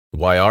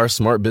Why are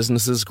smart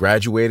businesses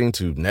graduating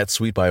to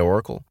NetSuite by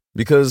Oracle?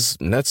 Because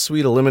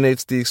NetSuite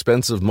eliminates the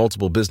expense of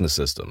multiple business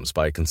systems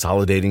by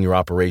consolidating your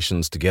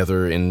operations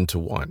together into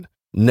one.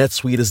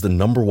 NetSuite is the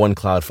 #1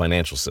 cloud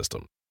financial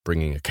system,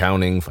 bringing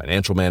accounting,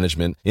 financial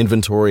management,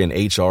 inventory, and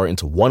HR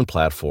into one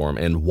platform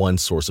and one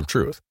source of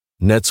truth.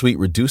 NetSuite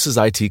reduces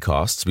IT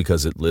costs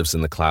because it lives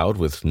in the cloud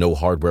with no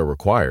hardware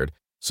required,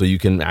 so you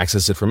can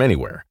access it from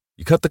anywhere.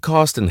 You cut the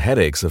cost and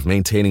headaches of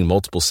maintaining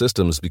multiple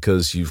systems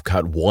because you've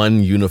got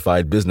one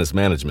unified business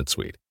management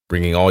suite.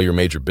 Bringing all your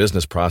major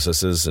business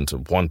processes into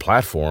one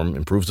platform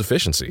improves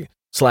efficiency,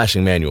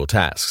 slashing manual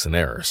tasks and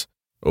errors.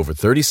 Over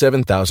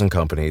 37,000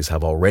 companies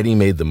have already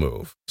made the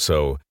move,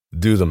 so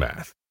do the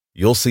math.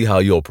 You'll see how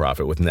you'll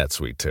profit with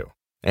NetSuite too.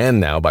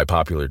 And now, by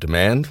popular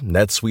demand,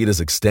 NetSuite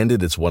has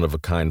extended its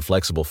one-of-a-kind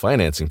flexible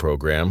financing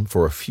program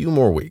for a few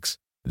more weeks.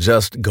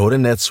 Just go to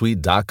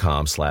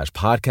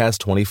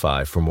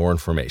netsuite.com/podcast25 for more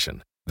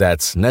information.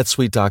 That's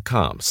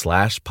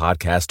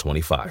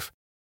netsuite.com/podcast25.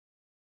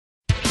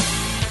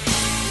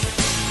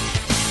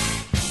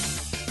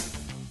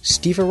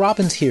 Steve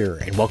Robbins here,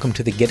 and welcome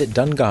to the Get It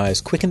Done Guys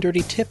quick and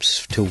dirty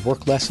tips to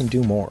work less and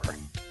do more.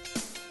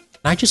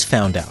 I just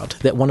found out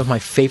that one of my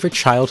favorite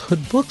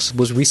childhood books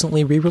was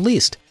recently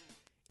re-released.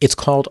 It's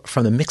called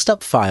From the Mixed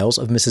Up Files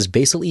of Mrs.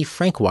 Basil E.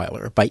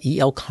 Frankweiler by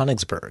E.L.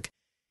 Konigsberg.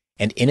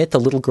 And in it, the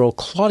little girl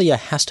Claudia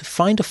has to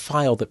find a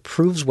file that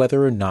proves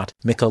whether or not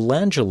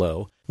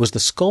Michelangelo was the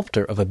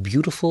sculptor of a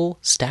beautiful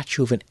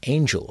statue of an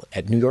angel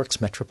at New York's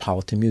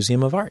Metropolitan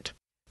Museum of Art.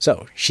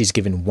 So she's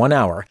given 1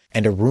 hour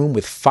and a room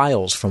with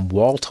files from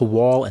wall to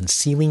wall and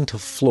ceiling to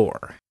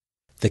floor.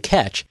 The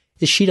catch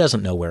is she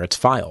doesn't know where it's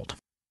filed.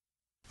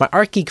 My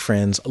art geek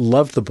friends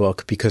love the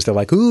book because they're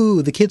like,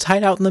 ooh, the kids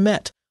hide out in the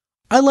Met.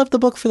 I love the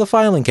book for the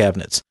filing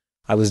cabinets.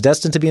 I was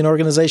destined to be an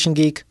organization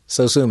geek,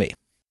 so sue me.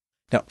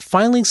 Now,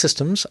 filing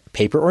systems,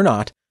 paper or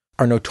not,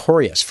 are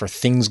notorious for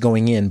things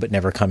going in but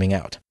never coming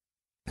out.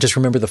 Just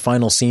remember the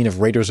final scene of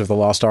Raiders of the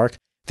Lost Ark?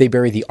 They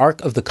bury the Ark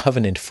of the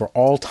Covenant for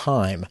all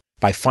time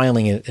by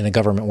filing it in a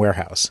government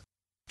warehouse.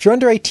 If you're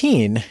under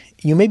 18,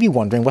 you may be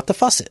wondering what the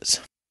fuss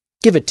is.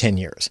 Give it 10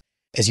 years.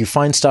 As you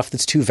find stuff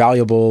that's too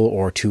valuable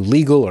or too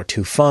legal or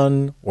too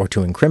fun or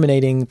too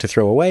incriminating to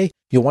throw away,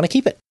 you'll want to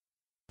keep it.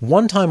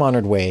 One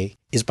time-honored way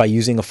is by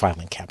using a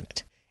filing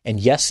cabinet. And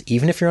yes,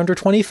 even if you're under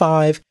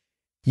 25,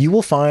 you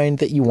will find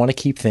that you want to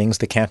keep things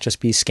that can't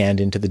just be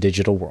scanned into the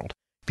digital world.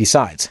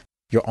 Besides,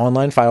 your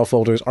online file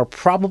folders are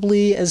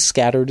probably as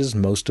scattered as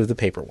most of the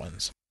paper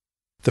ones.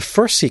 The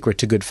first secret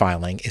to good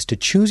filing is to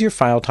choose your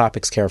file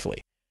topics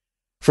carefully.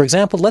 For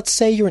example, let's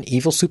say you're an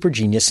evil super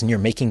genius and you're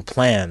making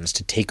plans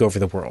to take over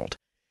the world.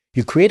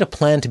 You create a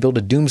plan to build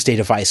a doomsday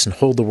device and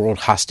hold the world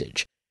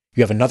hostage.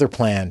 You have another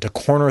plan to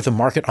corner the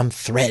market on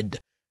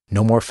thread.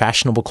 No more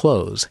fashionable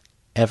clothes,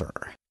 ever.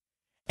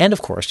 And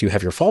of course, you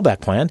have your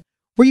fallback plan,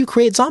 where you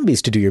create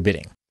zombies to do your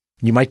bidding.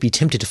 You might be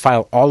tempted to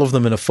file all of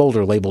them in a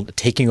folder labeled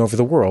Taking Over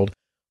the World,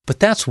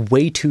 but that's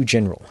way too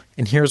general,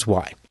 and here's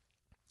why.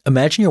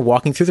 Imagine you're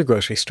walking through the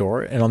grocery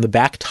store, and on the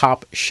back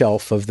top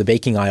shelf of the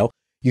baking aisle,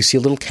 you see a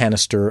little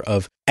canister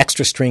of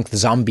extra-strength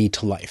zombie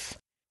to life.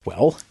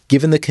 Well,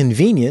 given the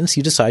convenience,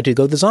 you decide to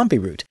go the zombie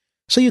route.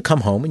 So you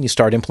come home and you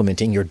start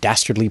implementing your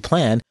dastardly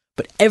plan,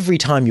 but every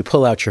time you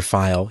pull out your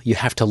file, you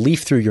have to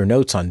leaf through your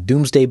notes on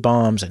doomsday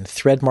bombs and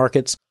thread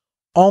markets,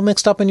 all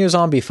mixed up in your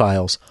zombie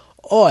files.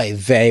 Oy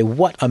vey,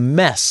 what a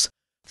mess.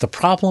 The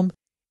problem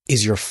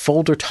is your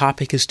folder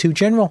topic is too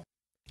general.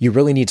 You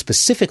really need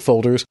specific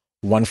folders,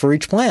 one for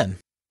each plan.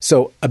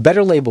 So a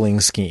better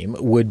labeling scheme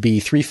would be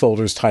 3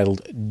 folders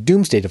titled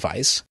Doomsday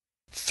Device,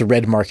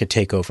 Thread Market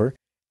Takeover,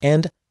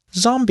 and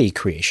Zombie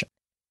Creation.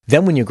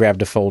 Then when you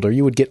grabbed a folder,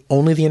 you would get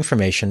only the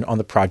information on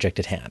the project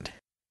at hand.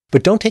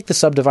 But don't take the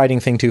subdividing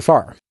thing too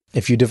far.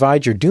 If you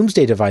divide your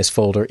Doomsday Device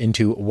folder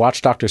into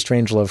Watch Dr.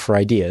 Strangelove for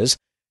ideas,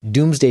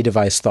 Doomsday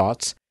Device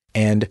thoughts,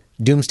 and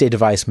Doomsday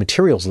Device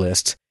materials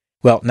lists,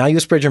 well, now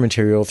you spread your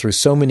material through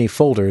so many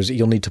folders,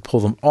 you'll need to pull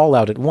them all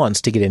out at once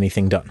to get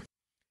anything done.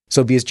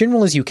 So be as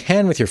general as you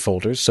can with your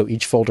folders, so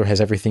each folder has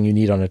everything you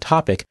need on a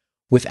topic,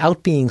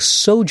 without being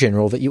so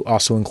general that you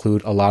also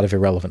include a lot of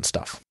irrelevant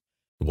stuff.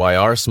 Why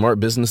are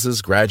smart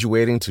businesses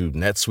graduating to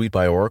NetSuite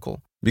by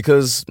Oracle?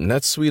 Because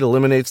NetSuite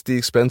eliminates the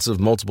expense of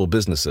multiple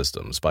business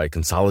systems by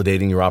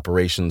consolidating your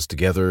operations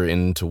together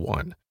into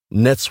one.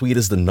 NetSuite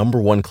is the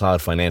 #1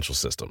 cloud financial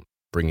system,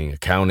 bringing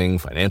accounting,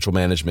 financial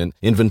management,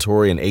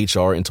 inventory, and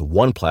HR into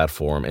one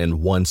platform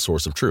and one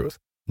source of truth.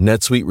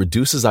 NetSuite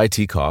reduces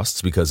IT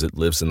costs because it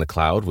lives in the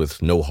cloud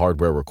with no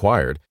hardware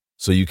required,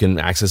 so you can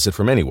access it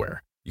from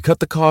anywhere. You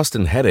cut the cost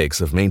and headaches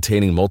of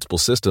maintaining multiple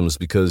systems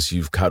because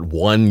you've got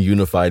one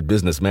unified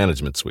business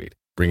management suite.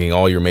 Bringing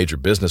all your major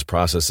business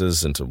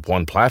processes into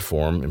one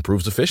platform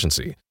improves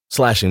efficiency,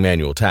 slashing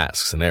manual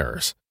tasks and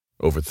errors.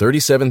 Over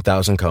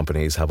 37,000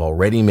 companies have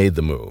already made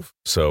the move,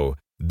 so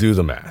do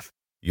the math.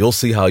 You'll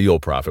see how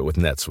you'll profit with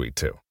NetSuite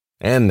too.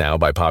 And now,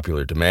 by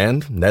popular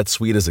demand,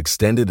 NetSuite has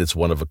extended its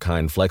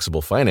one-of-a-kind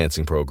flexible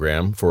financing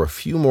program for a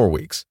few more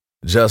weeks.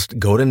 Just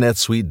go to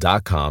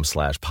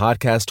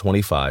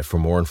netsuite.com/podcast25 for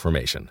more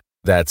information.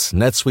 That's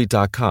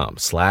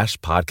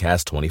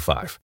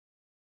netsuite.com/podcast25.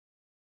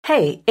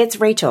 Hey, it's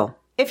Rachel.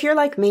 If you're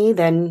like me,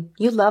 then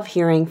you love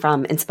hearing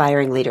from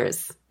inspiring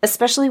leaders,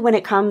 especially when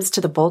it comes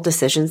to the bold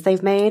decisions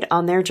they've made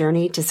on their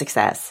journey to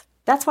success.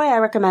 That's why I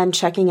recommend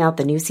checking out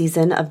the new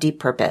season of Deep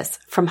Purpose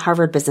from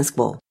Harvard Business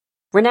School.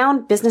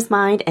 Renowned business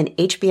mind and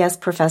HBS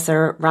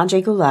professor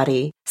Ranjay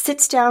Gulati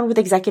sits down with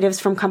executives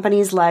from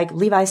companies like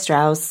Levi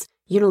Strauss,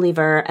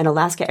 Unilever, and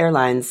Alaska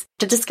Airlines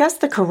to discuss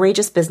the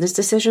courageous business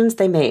decisions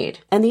they made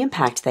and the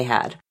impact they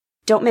had.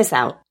 Don't miss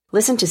out.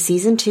 Listen to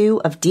Season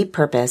 2 of Deep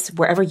Purpose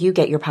wherever you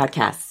get your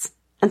podcasts.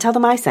 And tell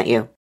them I sent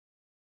you.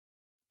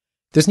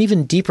 There's an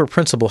even deeper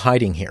principle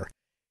hiding here.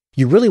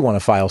 You really want to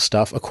file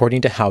stuff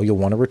according to how you'll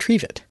want to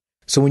retrieve it.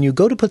 So when you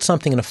go to put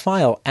something in a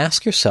file,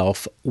 ask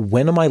yourself,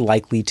 when am I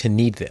likely to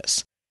need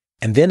this?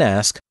 And then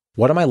ask,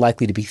 what am I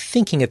likely to be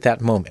thinking at that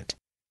moment?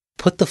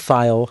 Put the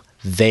file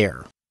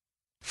there.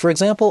 For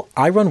example,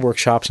 I run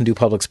workshops and do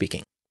public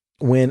speaking.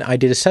 When I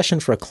did a session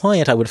for a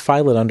client, I would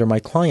file it under my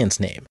client's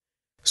name.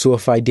 So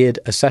if I did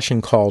a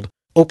session called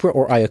Oprah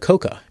or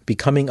Iacocca,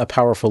 Becoming a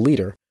Powerful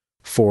Leader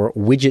for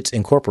Widgets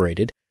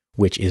Incorporated,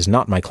 which is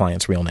not my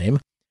client's real name,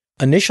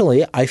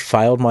 initially I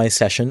filed my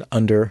session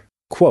under,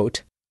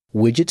 quote,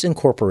 Widgets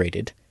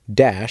Incorporated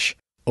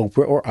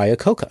 -Oprah or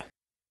Iacocca.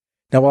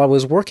 Now, while I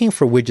was working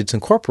for Widgets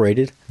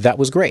Incorporated, that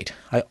was great.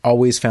 I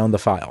always found the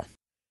file.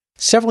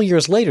 Several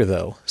years later,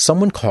 though,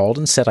 someone called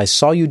and said, I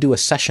saw you do a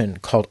session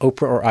called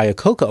Oprah or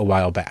Iacocca a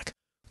while back.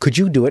 Could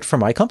you do it for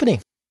my company?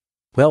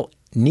 Well,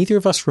 neither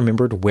of us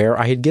remembered where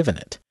I had given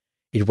it.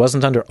 It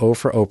wasn't under O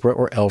for Oprah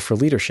or L for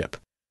leadership.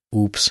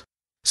 Oops.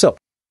 So,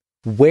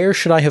 where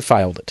should I have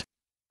filed it?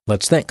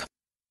 Let's think.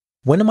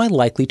 When am I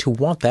likely to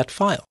want that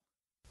file?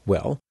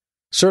 Well,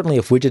 certainly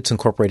if Widgets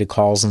Incorporated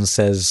calls and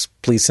says,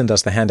 please send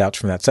us the handouts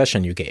from that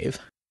session you gave.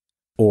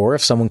 Or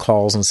if someone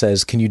calls and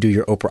says, can you do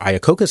your Oprah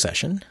Iacocca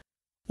session?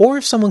 Or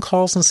if someone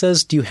calls and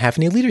says, do you have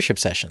any leadership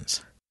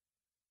sessions?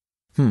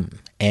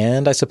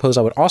 And I suppose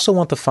I would also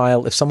want the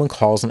file if someone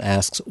calls and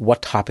asks,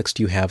 what topics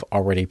do you have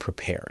already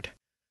prepared?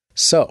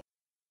 So,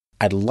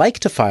 I'd like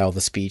to file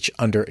the speech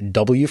under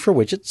W for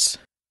Widgets,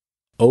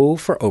 O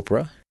for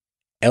Oprah,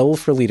 L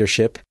for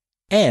leadership,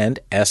 and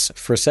S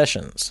for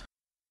sessions.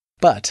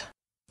 But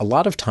a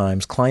lot of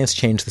times clients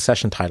change the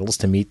session titles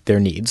to meet their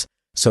needs,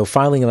 so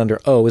filing it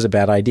under O is a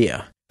bad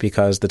idea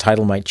because the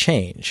title might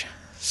change.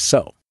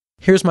 So,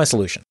 here's my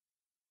solution.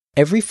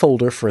 Every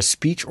folder for a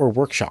speech or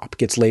workshop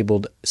gets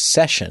labeled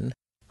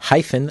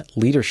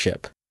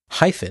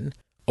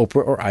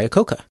session-leadership-Oprah or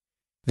Iacocca.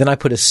 Then I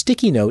put a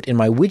sticky note in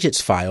my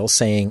widgets file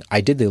saying I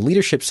did the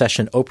leadership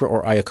session Oprah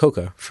or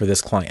Iacocca for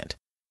this client.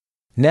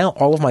 Now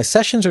all of my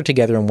sessions are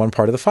together in one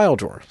part of the file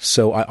drawer,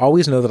 so I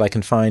always know that I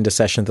can find a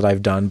session that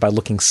I've done by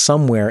looking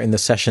somewhere in the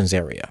sessions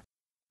area.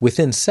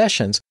 Within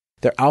sessions,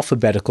 they're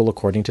alphabetical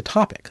according to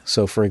topic,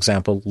 so for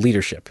example,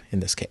 leadership in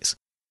this case.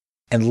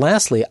 And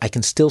lastly, I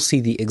can still see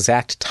the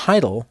exact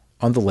title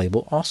on the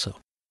label also.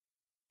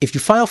 If you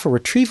file for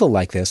retrieval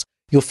like this,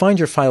 you'll find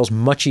your files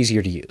much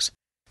easier to use.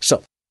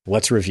 So,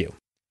 let's review.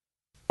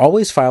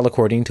 Always file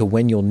according to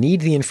when you'll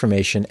need the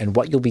information and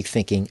what you'll be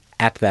thinking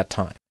at that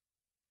time.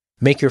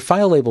 Make your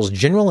file labels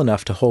general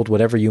enough to hold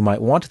whatever you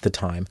might want at the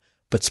time,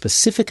 but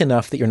specific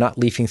enough that you're not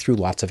leafing through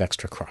lots of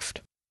extra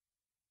cruft.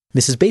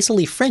 Mrs. Basil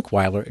Lee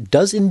Frankweiler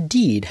does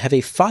indeed have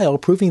a file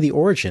proving the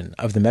origin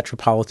of the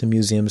Metropolitan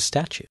Museum's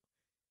statue,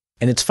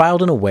 and it's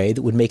filed in a way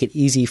that would make it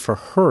easy for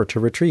her to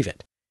retrieve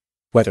it.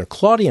 Whether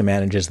Claudia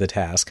manages the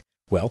task,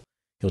 well,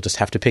 you'll just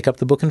have to pick up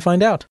the book and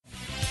find out.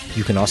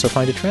 You can also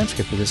find a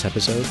transcript of this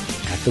episode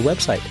at the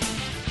website.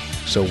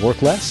 So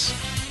work less,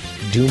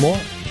 do more,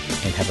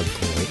 and have a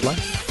great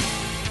life.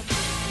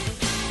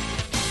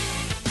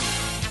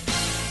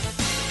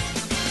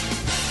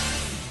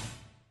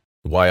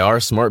 Why are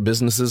smart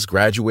businesses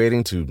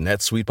graduating to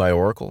NetSuite by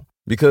Oracle?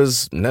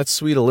 Because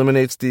NetSuite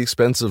eliminates the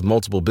expense of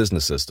multiple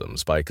business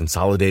systems by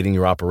consolidating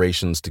your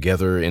operations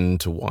together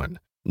into one.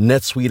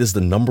 NetSuite is the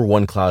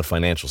 #1 cloud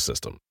financial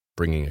system,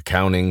 bringing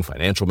accounting,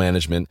 financial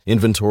management,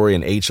 inventory,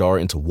 and HR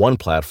into one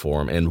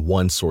platform and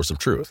one source of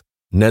truth.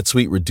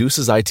 NetSuite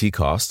reduces IT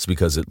costs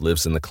because it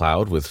lives in the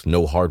cloud with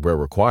no hardware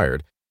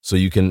required, so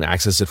you can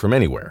access it from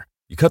anywhere.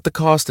 You cut the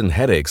cost and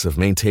headaches of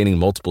maintaining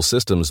multiple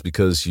systems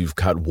because you've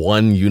got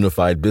one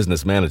unified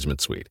business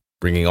management suite.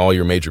 Bringing all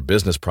your major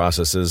business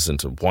processes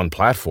into one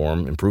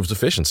platform improves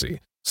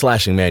efficiency,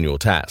 slashing manual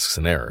tasks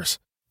and errors.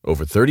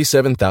 Over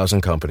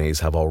 37,000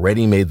 companies have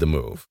already made the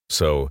move,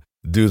 so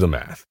do the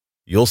math.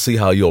 You'll see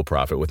how you'll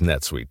profit with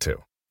NetSuite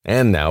too.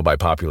 And now, by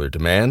popular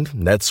demand,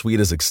 NetSuite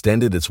has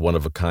extended its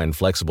one-of-a-kind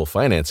flexible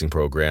financing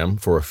program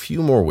for a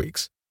few more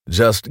weeks.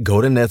 Just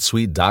go to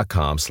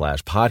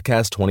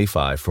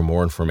netsuite.com/podcast25 for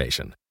more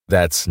information.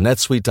 That's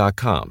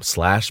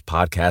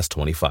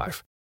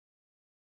netsuite.com/podcast25.